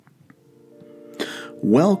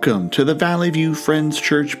Welcome to the Valley View Friends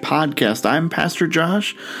Church podcast. I'm Pastor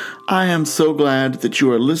Josh. I am so glad that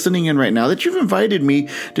you are listening in right now, that you've invited me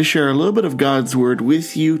to share a little bit of God's Word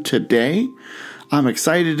with you today. I'm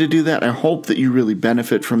excited to do that. I hope that you really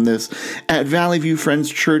benefit from this. At Valley View Friends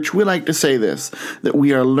Church, we like to say this, that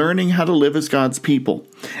we are learning how to live as God's people.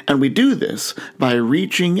 And we do this by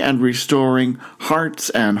reaching and restoring hearts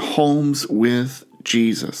and homes with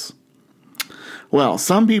Jesus. Well,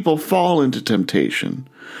 some people fall into temptation,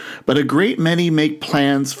 but a great many make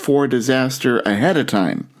plans for disaster ahead of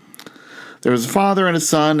time. There was a father and a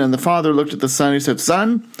son, and the father looked at the son and he said,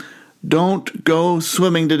 "Son, don't go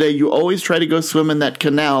swimming today. You always try to go swim in that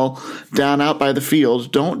canal down out by the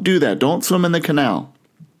field. Don't do that. Don't swim in the canal."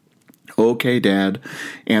 "Okay, Dad,"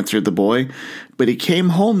 answered the boy, but he came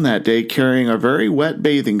home that day carrying a very wet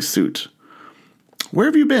bathing suit. "Where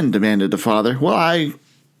have you been?" demanded the father. "Well, I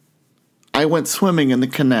went swimming in the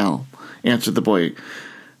canal," answered the boy.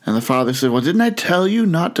 And the father said, "Well, didn't I tell you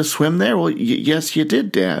not to swim there?" "Well, yes, you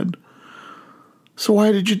did, Dad." "So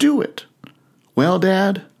why did you do it?" "Well,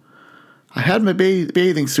 Dad, I had my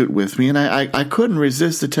bathing suit with me, and I couldn't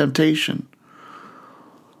resist the temptation."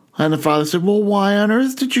 And the father said, "Well, why on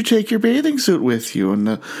earth did you take your bathing suit with you?"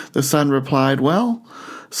 And the son replied, "Well,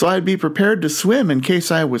 so I'd be prepared to swim in case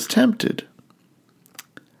I was tempted."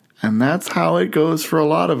 And that's how it goes for a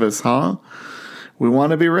lot of us, huh? We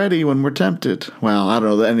want to be ready when we're tempted. Well, I don't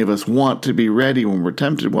know that any of us want to be ready when we're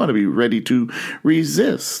tempted. We want to be ready to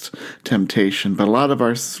resist temptation. But a lot of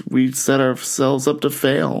we set ourselves up to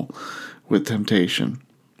fail with temptation.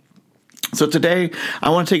 So today,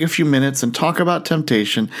 I want to take a few minutes and talk about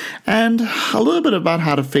temptation and a little bit about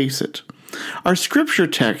how to face it. Our scripture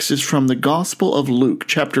text is from the Gospel of Luke,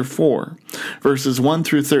 chapter 4, verses 1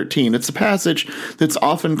 through 13. It's a passage that's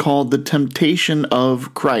often called the temptation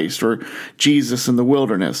of Christ, or Jesus in the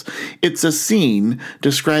wilderness. It's a scene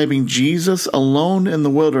describing Jesus alone in the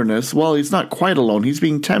wilderness. Well, he's not quite alone. He's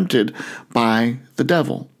being tempted by the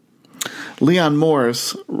devil. Leon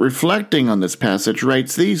Morris, reflecting on this passage,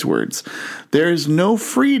 writes these words: "There is no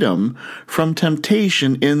freedom from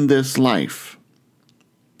temptation in this life."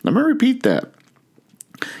 I'm going to repeat that,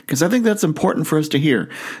 because I think that's important for us to hear.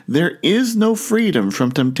 There is no freedom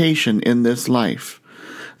from temptation in this life.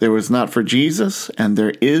 There was not for Jesus, and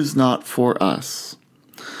there is not for us.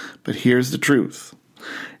 But here's the truth.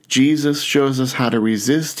 Jesus shows us how to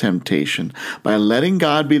resist temptation by letting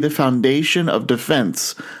God be the foundation of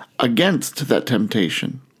defense against that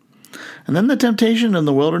temptation. And then the temptation in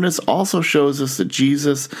the wilderness also shows us that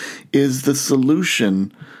Jesus is the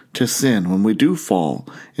solution to sin when we do fall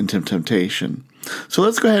into temptation. So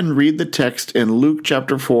let's go ahead and read the text in Luke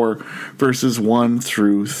chapter 4, verses 1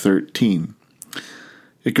 through 13.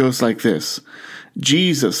 It goes like this: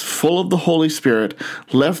 "Jesus, full of the Holy Spirit,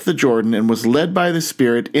 left the Jordan and was led by the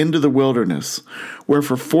Spirit into the wilderness, where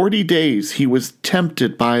for 40 days he was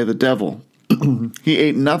tempted by the devil. He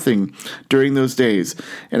ate nothing during those days,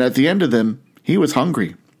 and at the end of them he was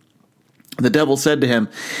hungry. The devil said to him,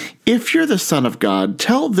 'If you're the Son of God,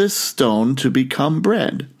 tell this stone to become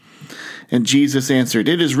bread.' And Jesus answered,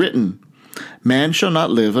 'It is written, man shall not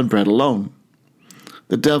live on bread alone.'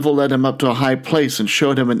 The devil led him up to a high place and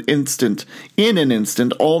showed him in an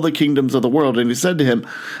instant, all the kingdoms of the world. And he said to him,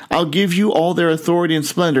 'I'll give you all their authority and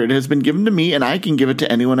splendor. It has been given to me, and I can give it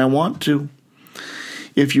to anyone I want to.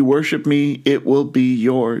 If you worship me, it will be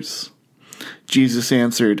yours.' Jesus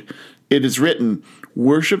answered, 'It is written,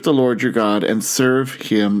 worship the Lord your God and serve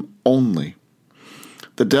him only.'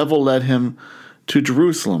 The devil led him to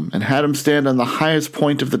Jerusalem and had him stand on the highest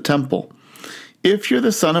point of the temple. 'If you're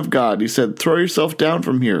the Son of God,' he said, 'throw yourself down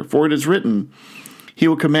from here, for it is written, he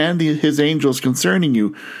will command his angels concerning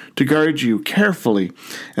you to guard you carefully,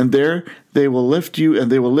 and they will lift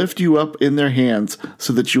you up in their hands,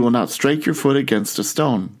 so that you will not strike your foot against a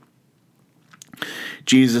stone.'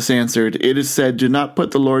 Jesus answered, 'It is said, do not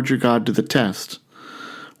put the Lord your God to the test.'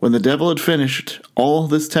 When the devil had finished all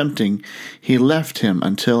this tempting, he left him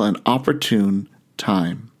until an opportune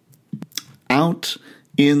time." Out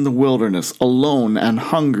in the wilderness, alone and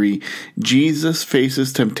hungry, Jesus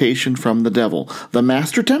faces temptation from the devil, the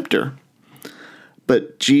master tempter.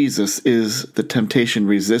 But Jesus is the temptation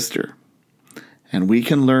resistor. And we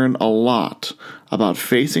can learn a lot about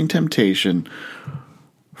facing temptation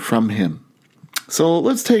from him. So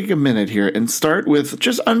let's take a minute here and start with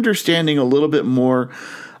just understanding a little bit more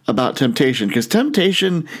about temptation, because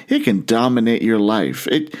temptation, it can dominate your life.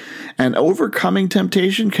 And overcoming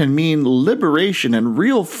temptation can mean liberation and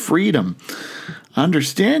real freedom.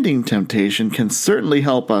 Understanding temptation can certainly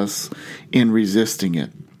help us in resisting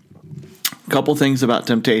it. A couple things about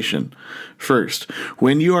temptation. First,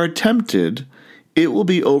 when you are tempted, it will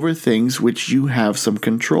be over things which you have some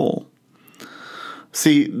control.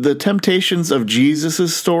 See, the temptations of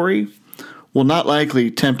Jesus' story will not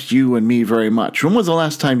likely tempt you and me very much. When was the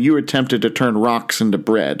last time you were tempted to turn rocks into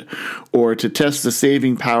bread, or to test the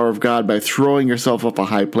saving power of God by throwing yourself up a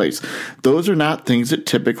high place? Those are not things that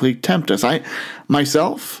typically tempt us.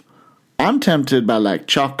 I'm tempted by like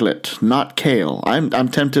chocolate, not kale. I'm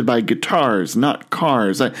tempted by guitars, not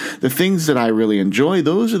cars. The things that I really enjoy,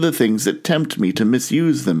 those are the things that tempt me to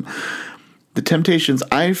misuse them. The temptations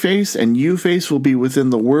I face and you face will be within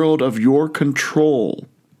the world of your control.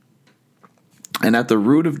 And at the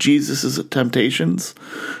root of Jesus' temptations,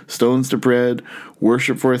 stones to bread,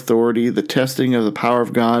 worship for authority, the testing of the power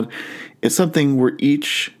of God, it's something we're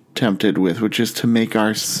each tempted with, which is to make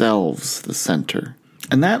ourselves the center.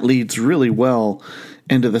 And that leads really well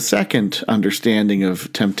into the second understanding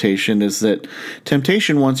of temptation, is that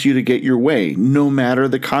temptation wants you to get your way, no matter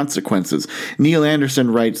the consequences. Neil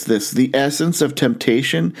Anderson writes this: the essence of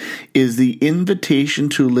temptation is the invitation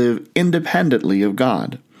to live independently of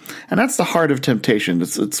God. And that's the heart of temptation.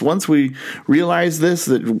 It's once we realize this,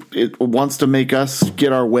 that it wants to make us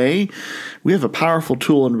get our way, we have a powerful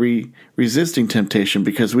tool in resisting temptation,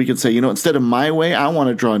 because we can say, instead of my way, I want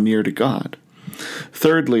to draw near to God.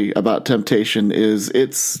 Thirdly, about temptation is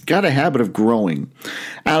it's got a habit of growing.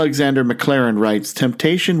 Alexander McLaren writes,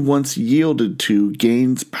 temptation once yielded to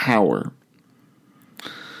gains power.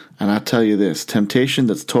 And I'll tell you this, temptation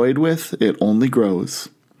that's toyed with, it only grows.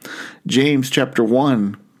 James chapter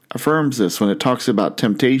 1 affirms this when it talks about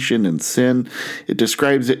temptation and sin. It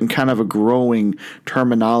describes it in kind of a growing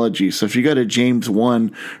terminology. So if you go to James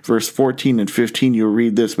 1, verse 14 and 15, you'll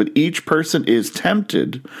read this: but each person is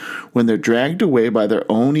tempted when they're dragged away by their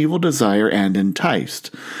own evil desire and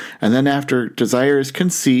enticed. And then after desire is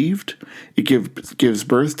conceived, it gives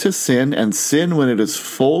birth to sin, and sin, when it is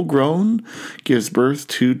full grown, gives birth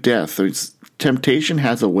to death. Temptation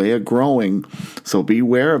has a way of growing, so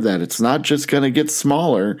beware of that. It's not just going to get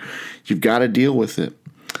smaller. You've got to deal with it.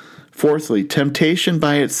 Fourthly, temptation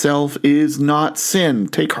by itself is not sin.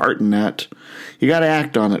 Take heart in that. You got to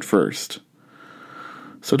act on it first.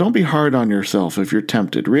 So don't be hard on yourself if you're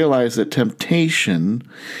tempted. Realize that temptation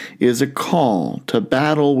is a call to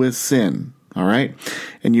battle with sin, all right?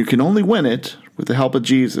 And you can only win it with the help of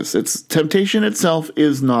Jesus. Temptation itself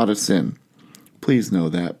is not a sin. Please know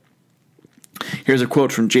that. Here's a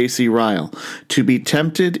quote from J.C. Ryle: to be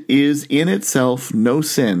tempted is in itself no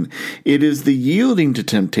sin. It is the yielding to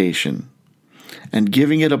temptation and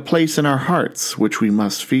giving it a place in our hearts which we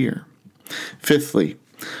must fear. Fifthly,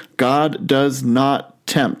 God does not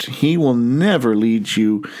tempt. He will never lead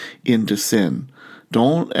you into sin.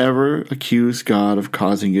 Don't ever accuse God of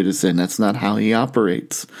causing you to sin. That's not how he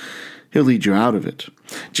operates. He'll lead you out of it.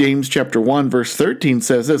 James chapter 1, verse 13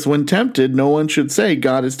 says this: when tempted, no one should say,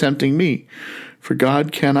 God is tempting me. For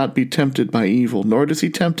God cannot be tempted by evil, nor does he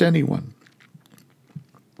tempt anyone.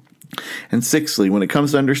 And sixthly, when it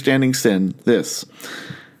comes to understanding sin, this: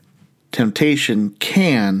 temptation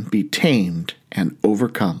can be tamed and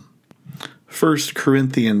overcome. 1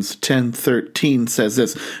 Corinthians 10:13 says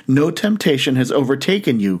this: no temptation has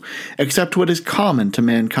overtaken you except what is common to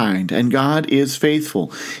mankind, and God is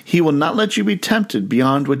faithful. He will not let you be tempted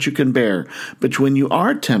beyond what you can bear, but when you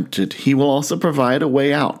are tempted, he will also provide a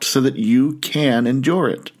way out so that you can endure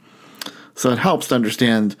it. So it helps to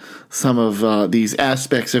understand some of these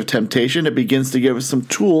aspects of temptation. It begins to give us some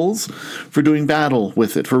tools for doing battle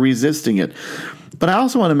with it, for resisting it. But I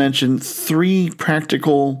also want to mention some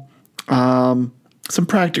practical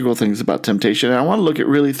things about temptation. And I want to look at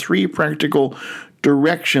really three practical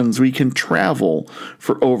directions we can travel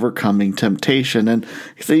for overcoming temptation. And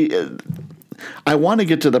see, I want to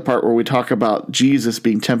get to the part where we talk about Jesus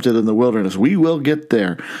being tempted in the wilderness. We will get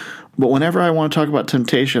there. But whenever I want to talk about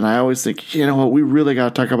temptation, I always think, we really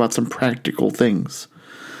got to talk about some practical things.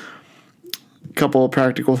 A couple of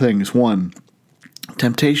practical things. One,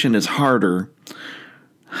 temptation is harder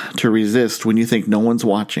to resist when you think no one's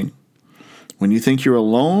watching. When you think you're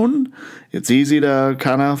alone, it's easy to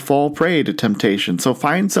kind of fall prey to temptation. So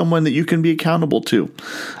find someone that you can be accountable to.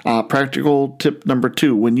 Practical tip number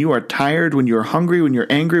 2, when you are tired, when you're hungry, when you're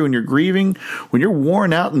angry, when you're grieving, when you're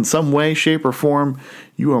worn out in some way, shape, or form,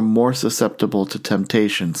 you are more susceptible to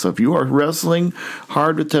temptation. So if you are wrestling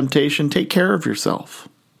hard with temptation, take care of yourself.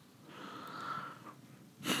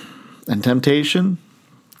 And temptation,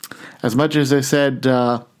 as much as I said,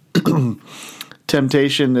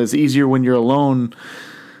 temptation is easier when you're alone,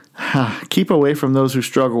 keep away from those who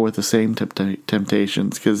struggle with the same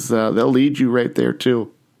temptations, because they'll lead you right there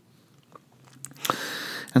too.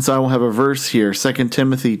 And so I will have a verse here, 2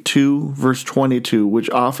 Timothy 2, verse 22, which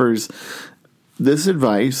offers this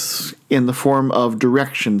advice in the form of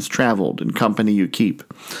directions traveled and company you keep.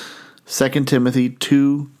 2 Timothy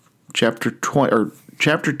 2, chapter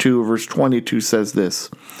 2, verse 22 says this: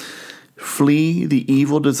 "Flee the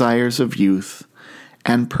evil desires of youth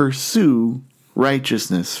and pursue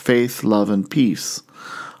righteousness, faith, love, and peace,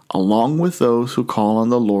 along with those who call on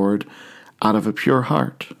the Lord out of a pure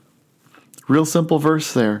heart." Real simple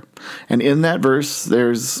verse there. And in that verse,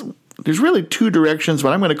 there's really two directions,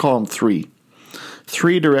 but I'm going to call them three.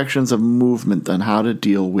 Three directions of movement on how to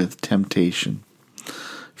deal with temptation.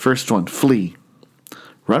 First one, flee.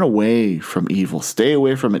 Run away from evil. Stay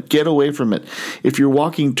away from it. Get away from it. If you're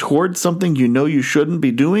walking towards something you know you shouldn't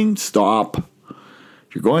be doing, stop.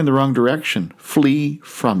 You're going the wrong direction. Flee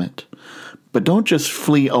from it. But don't just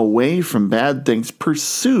flee away from bad things.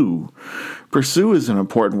 Pursue. Pursue is an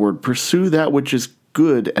important word. Pursue that which is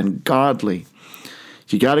good and godly.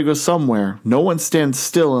 You got to go somewhere. No one stands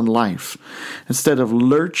still in life. Instead of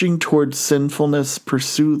lurching towards sinfulness,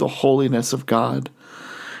 pursue the holiness of God.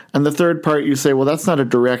 And the third part, you say, well, that's not a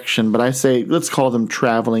direction, but I say, let's call them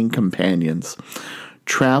traveling companions.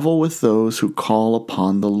 Travel with those who call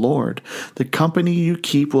upon the Lord. The company you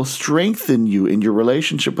keep will strengthen you in your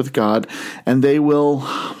relationship with God, and they will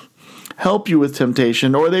help you with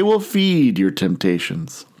temptation, or they will feed your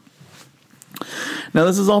temptations. Now,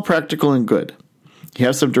 this is all practical and good. You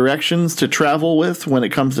have some directions to travel with when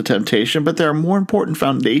it comes to temptation, but there are more important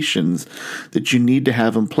foundations that you need to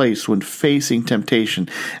have in place when facing temptation.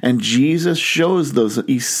 And Jesus shows those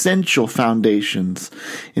essential foundations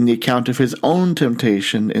in the account of his own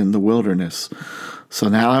temptation in the wilderness. So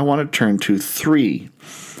now I want to turn to three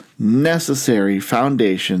necessary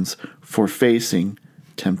foundations for facing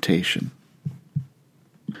temptation.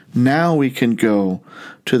 Now we can go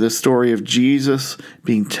to the story of Jesus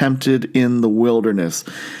being tempted in the wilderness.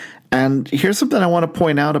 And here's something I want to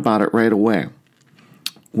point out about it right away.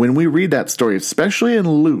 When we read that story, especially in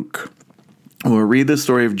Luke, when we read the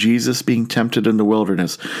story of Jesus being tempted in the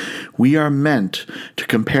wilderness, we are meant to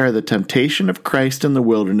compare the temptation of Christ in the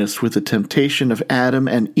wilderness with the temptation of Adam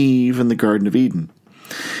and Eve in the Garden of Eden.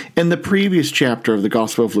 In the previous chapter of the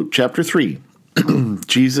Gospel of Luke, chapter 3,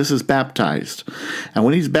 Jesus is baptized. And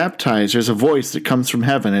when he's baptized, there's a voice that comes from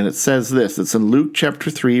heaven, and it says this. It's in Luke chapter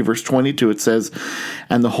 3, verse 22. It says,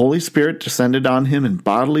 "And the Holy Spirit descended on him in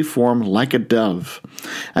bodily form like a dove.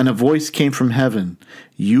 And a voice came from heaven,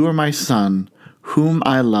 'You are my Son, whom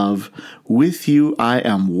I love. With you I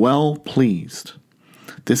am well pleased.'"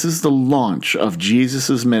 This is the launch of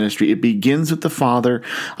Jesus' ministry. It begins with the Father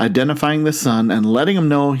identifying the Son and letting him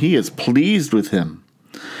know he is pleased with him.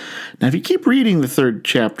 Now, if you keep reading the third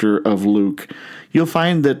chapter of Luke, you'll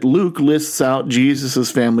find that Luke lists out Jesus'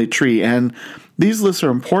 family tree, and these lists are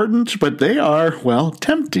important, but they are, well,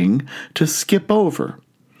 tempting to skip over.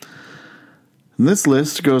 And this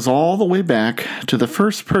list goes all the way back to the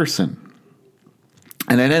first person,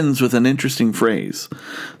 and it ends with an interesting phrase.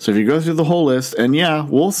 So if you go through the whole list, and yeah,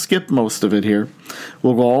 we'll skip most of it here,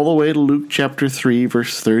 we'll go all the way to Luke chapter 3,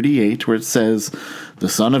 verse 38, where it says, "The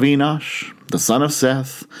son of Enosh, the son of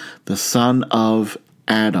Seth, the son of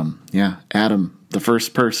Adam." Yeah, Adam, the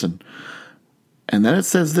first person. And then it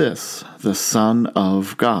says this, "the Son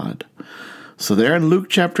of God." So there in Luke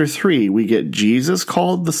chapter 3, we get Jesus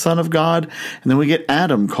called the Son of God, and then we get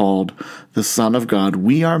Adam called the Son of God.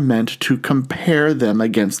 We are meant to compare them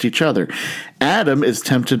against each other. Adam is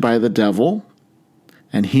tempted by the devil,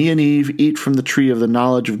 and he and Eve eat from the tree of the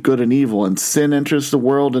knowledge of good and evil, and sin enters the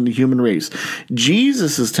world and the human race.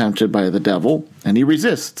 Jesus is tempted by the devil, and he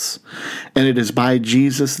resists. And it is by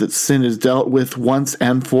Jesus that sin is dealt with once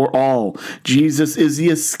and for all. Jesus is the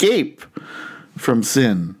escape from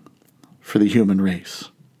sin for the human race.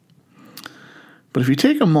 But if you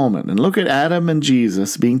take a moment and look at Adam and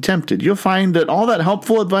Jesus being tempted, you'll find that all that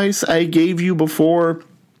helpful advice I gave you before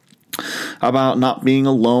about not being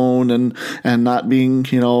alone and not being,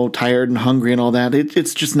 tired and hungry and all that,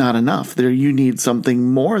 it's just not enough. There, you need something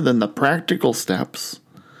more than the practical steps.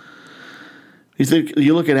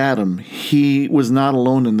 You look at Adam, he was not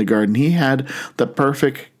alone in the garden. He had the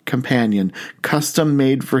perfect companion, custom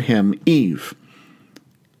made for him, Eve.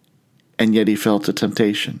 And yet he fell to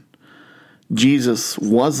temptation. Jesus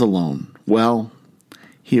was alone. Well,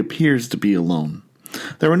 he appears to be alone.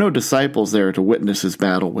 There were no disciples there to witness his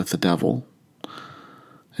battle with the devil,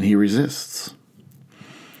 and he resists.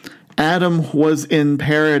 Adam was in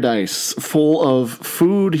paradise, full of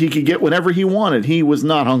food he could get whenever he wanted. He was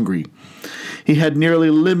not hungry. He had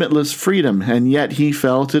nearly limitless freedom, and yet he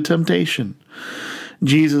fell to temptation.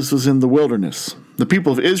 Jesus was in the wilderness. The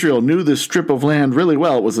people of Israel knew this strip of land really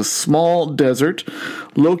well. It was a small desert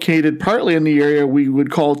located partly in the area we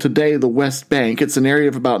would call today the West Bank. It's an area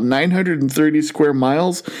of about 930 square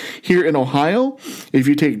miles here in Ohio. If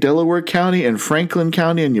you take Delaware County and Franklin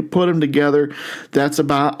County and you put them together, that's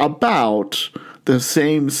about the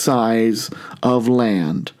same size of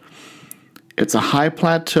land. It's a high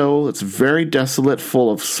plateau. It's very desolate,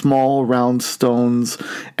 full of small round stones,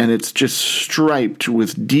 and it's just striped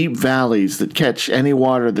with deep valleys that catch any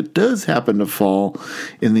water that does happen to fall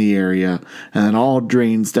in the area, and it all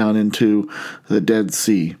drains down into the Dead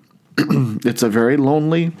Sea. It's a very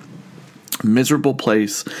lonely, miserable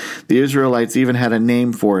place. The Israelites even had a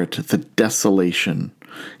name for it, the Desolation.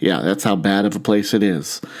 Yeah, that's how bad of a place it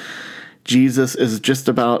is. Jesus is just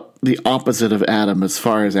about the opposite of Adam. As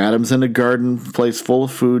far as Adam's in a garden, place full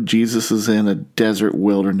of food, Jesus is in a desert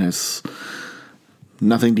wilderness.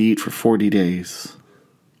 Nothing to eat for 40 days.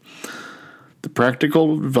 The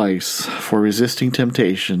practical advice for resisting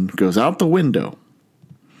temptation goes out the window.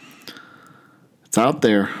 It's out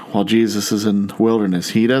there while Jesus is in the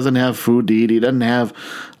wilderness. He doesn't have food to eat. He doesn't have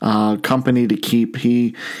company to keep.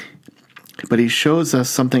 But he shows us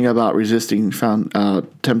something about resisting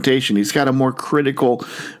temptation. He's got a more critical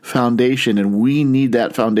foundation, and we need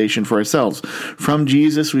that foundation for ourselves. From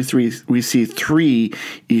Jesus, we see three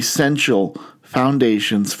essential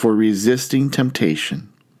foundations for resisting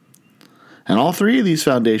temptation. And all three of these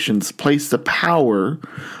foundations place the power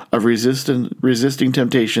of resisting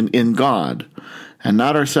temptation in God and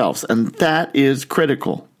not ourselves. And that is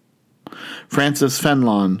critical. Francis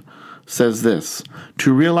Fenelon says this: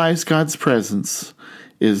 to realize God's presence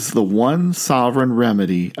is the one sovereign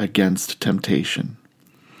remedy against temptation.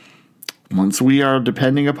 Once we are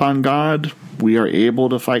depending upon God, we are able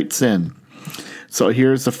to fight sin. So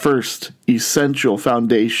here's the first essential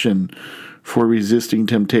foundation for resisting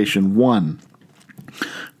temptation. 1,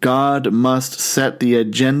 God must set the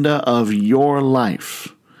agenda of your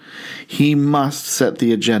life. He must set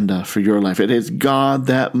the agenda for your life. It is God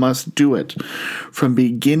that must do it. From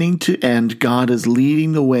beginning to end, God is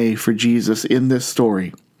leading the way for Jesus in this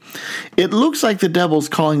story. It looks like the devil's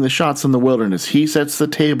calling the shots in the wilderness. He sets the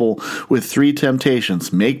table with 3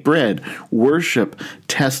 temptations: make bread, worship,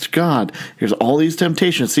 test God. Here's all these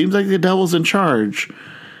temptations. Seems like the devil's in charge.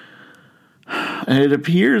 And it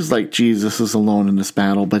appears like Jesus is alone in this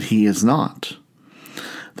battle, but he is not.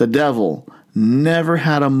 The devil never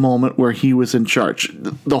had a moment where he was in charge.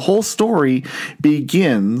 The whole story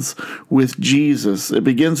begins with Jesus. It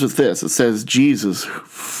begins with this. It says, Jesus,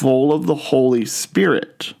 full of the Holy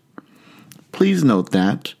Spirit. Please note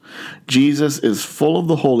that. Jesus is full of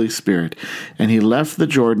the Holy Spirit, and he left the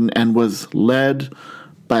Jordan and was led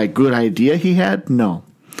by a good idea he had? No.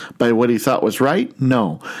 By what he thought was right?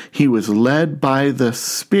 No. He was led by the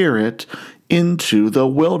Spirit into the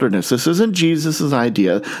wilderness. This isn't Jesus'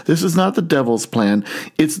 idea. This is not the devil's plan.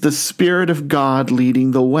 It's the Spirit of God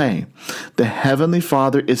leading the way. The Heavenly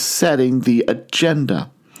Father is setting the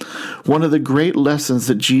agenda. One of the great lessons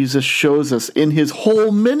that Jesus shows us in his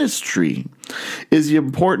whole ministry is the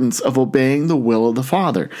importance of obeying the will of the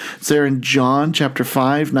Father. It's there in John chapter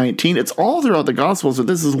 5:19. It's all throughout the Gospels, and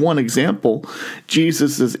this is one example.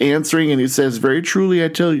 Jesus is answering, and he says, very truly I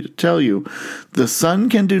tell you, the Son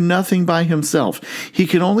can do nothing by himself. He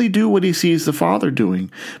can only do what he sees the Father doing,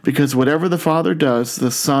 because whatever the Father does,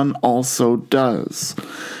 the Son also does.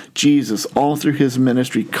 Jesus, all through his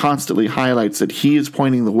ministry, constantly highlights that he is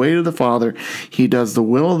pointing the way to the Father. He does the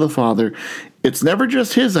will of the Father. It's never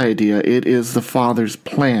just his idea. It is the Father's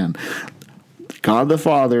plan. God the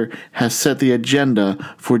Father has set the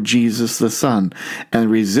agenda for Jesus the Son.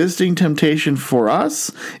 And resisting temptation for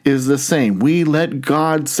us is the same. We let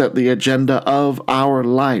God set the agenda of our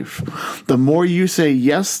life. The more you say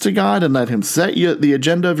yes to God and let him set the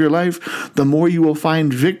agenda of your life, the more you will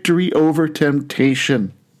find victory over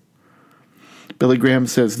temptation. Billy Graham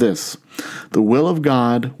says this: the will of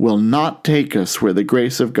God will not take us where the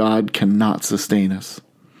grace of God cannot sustain us.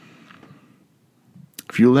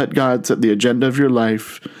 If you let God set the agenda of your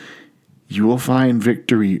life, you will find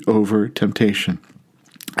victory over temptation.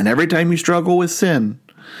 And every time you struggle with sin,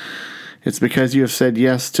 it's because you have said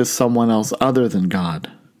yes to someone else other than God.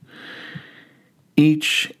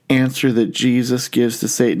 Each answer that Jesus gives to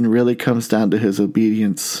Satan really comes down to his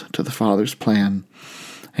obedience to the Father's plan.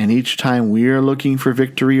 And each time we are looking for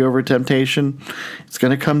victory over temptation, it's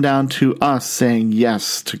going to come down to us saying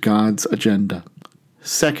yes to God's agenda.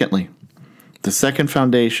 Secondly, the second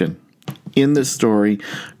foundation in this story,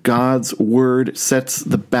 God's word sets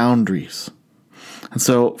the boundaries. And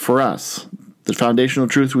so for us, The foundational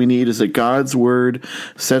truth we need is that God's word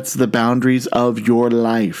sets the boundaries of your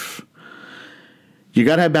life. You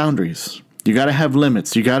got to have boundaries. You got to have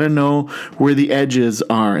limits. You got to know where the edges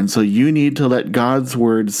are. And so you need to let God's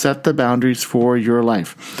word set the boundaries for your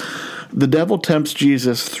life. The devil tempts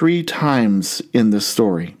Jesus 3 times in this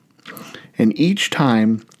story. And each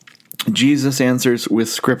time, Jesus answers with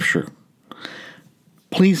Scripture.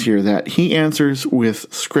 Please hear that. He answers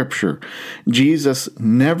with Scripture. Jesus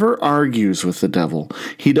never argues with the devil.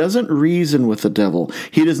 He doesn't reason with the devil.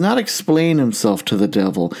 He does not explain himself to the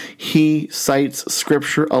devil. He cites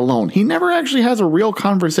Scripture alone. He never actually has a real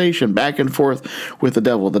conversation back and forth with the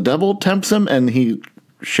devil. The devil tempts him and he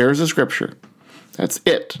shares the Scripture. That's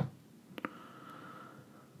it.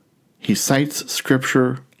 He cites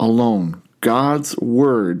Scripture alone. God's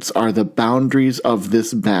words are the boundaries of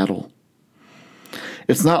this battle.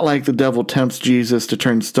 It's not like the devil tempts Jesus to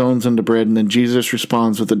turn stones into bread, and then Jesus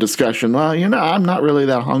responds with a discussion. Well, I'm not really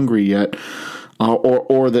that hungry yet.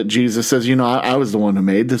 Or that Jesus says, I was the one who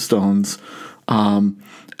made the stones.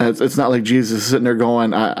 It's not like Jesus is sitting there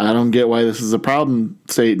going, I don't get why this is a problem,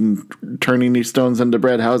 Satan, turning these stones into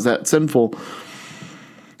bread. How is that sinful?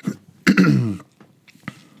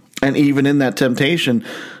 And even in that temptation,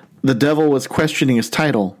 the devil was questioning his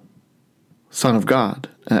title, Son of God.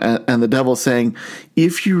 And the devil saying,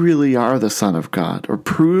 if you really are the Son of God, or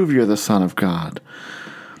prove you're the Son of God.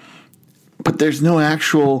 But there's no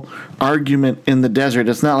actual argument in the desert.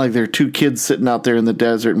 It's not like there are 2 kids sitting out there in the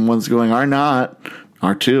desert and one's going, are not,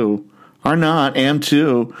 are 2, are not, am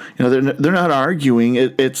 2. They're not arguing.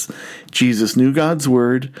 It's Jesus knew God's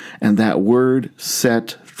word, and that word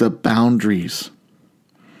set the boundaries.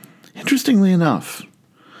 Interestingly enough,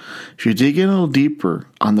 if you dig in a little deeper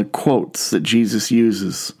on the quotes that Jesus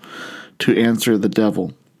uses to answer the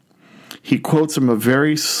devil, he quotes from a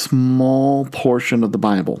very small portion of the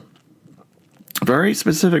Bible, a very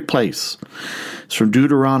specific place. It's from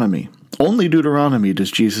Deuteronomy. Only Deuteronomy does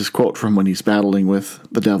Jesus quote from when he's battling with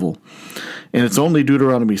the devil. And it's only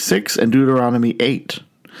Deuteronomy 6 and Deuteronomy 8.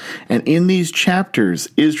 And in these chapters,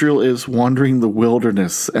 Israel is wandering the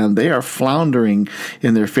wilderness, and they are floundering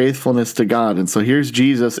in their faithfulness to God. And so here's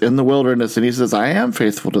Jesus in the wilderness, and he says, I am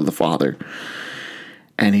faithful to the Father.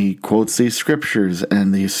 And he quotes these scriptures,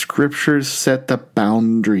 and these scriptures set the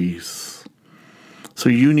boundaries. So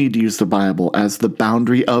you need to use the Bible as the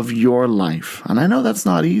boundary of your life. And I know that's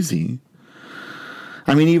not easy.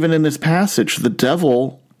 I mean, even in this passage, the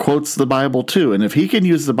devil quotes the Bible too. And if he can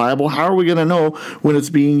use the Bible, how are we going to know when it's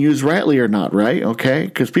being used rightly or not, right? Okay?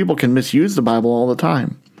 Because people can misuse the Bible all the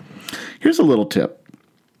time. Here's a little tip.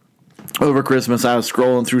 Over Christmas, I was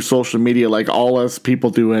scrolling through social media like all us people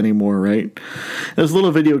do anymore, right? This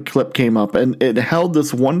little video clip came up, and it held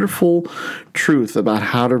this wonderful truth about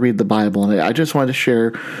how to read the Bible. And I just wanted to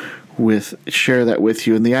share that with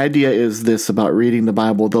you. And the idea is this about reading the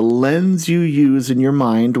Bible. The lens you use in your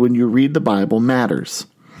mind when you read the Bible matters.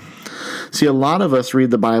 See, a lot of us read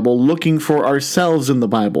the Bible looking for ourselves in the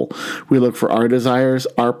Bible. We look for our desires,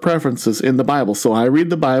 our preferences in the Bible. So I read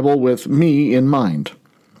the Bible with me in mind.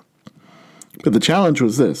 But the challenge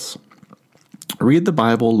was this. Read the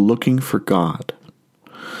Bible looking for God.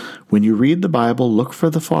 When you read the Bible, look for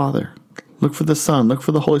the Father. Look for the Son. Look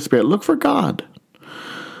for the Holy Spirit. Look for God.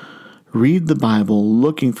 Read the Bible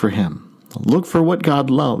looking for Him. Look for what God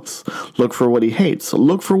loves. Look for what He hates.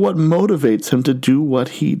 Look for what motivates Him to do what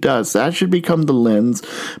He does. That should become the lens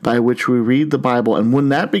by which we read the Bible. And when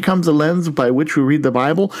that becomes a lens by which we read the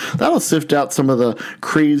Bible, that'll sift out some of the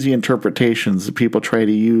crazy interpretations that people try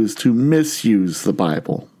to use to misuse the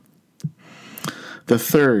Bible. The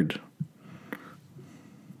third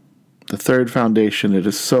foundation that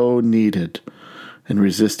is so needed in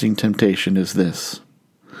resisting temptation is this.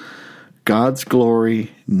 God's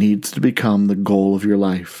glory needs to become the goal of your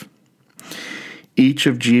life. Each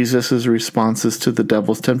of Jesus' responses to the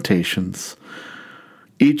devil's temptations,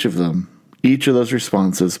 each of those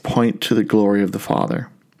responses point to the glory of the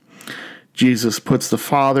Father. Jesus puts the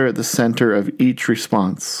Father at the center of each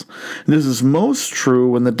response. And this is most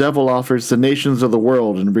true when the devil offers the nations of the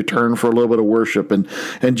world in return for a little bit of worship, and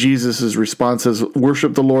Jesus' response is,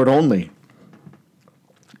 worship the Lord only.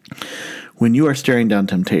 When you are staring down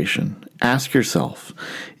temptation, ask yourself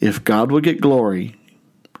if God will get glory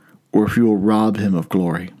or if you will rob Him of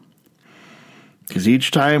glory. Because each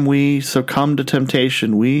time we succumb to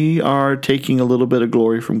temptation, we are taking a little bit of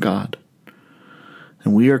glory from God.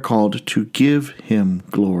 And we are called to give Him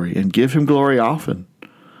glory, and give Him glory often.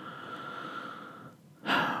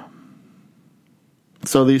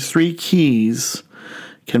 So these 3 keys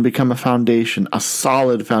can become a foundation, a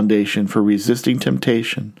solid foundation for resisting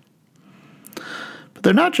temptation. But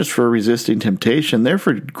they're not just for resisting temptation, they're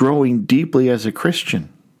for growing deeply as a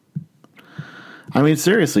Christian. I mean,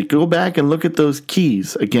 seriously, go back and look at those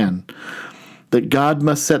keys again. That God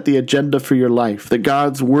must set the agenda for your life, that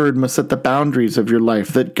God's word must set the boundaries of your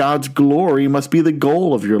life, that God's glory must be the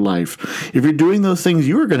goal of your life. If you're doing those things,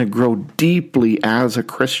 you are going to grow deeply as a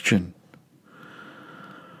Christian.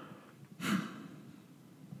 I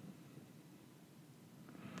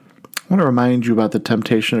want to remind you about the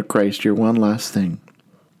temptation of Christ here. One last thing.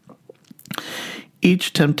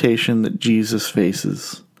 Each temptation that Jesus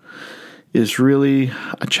faces is really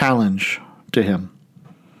a challenge to him.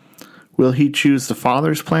 Will he choose the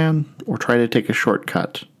Father's plan or try to take a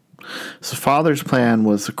shortcut? So the Father's plan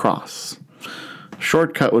was the cross. A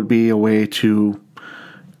shortcut would be a way to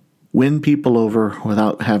win people over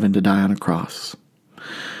without having to die on a cross.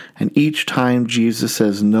 And each time Jesus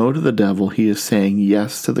says no to the devil, he is saying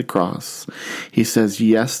yes to the cross. He says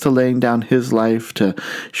yes to laying down his life, to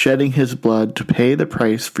shedding his blood, to pay the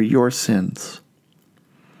price for your sins.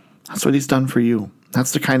 That's what he's done for you.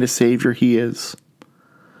 That's the kind of Savior he is.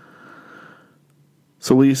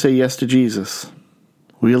 So will you say yes to Jesus?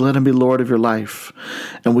 Will you let him be Lord of your life?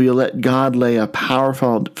 And will you let God lay a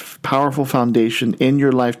powerful foundation in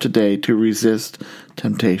your life today to resist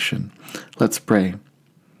temptation? Let's pray.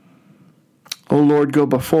 O Lord, go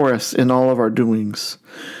before us in all of our doings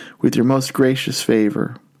with your most gracious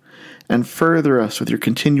favor, and further us with your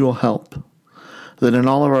continual help, that in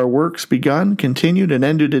all of our works begun, continued, and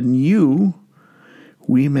ended in you,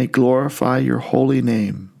 we may glorify your holy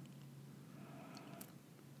name.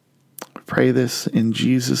 Pray this in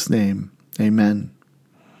Jesus' name. Amen.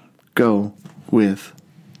 Go with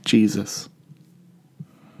Jesus.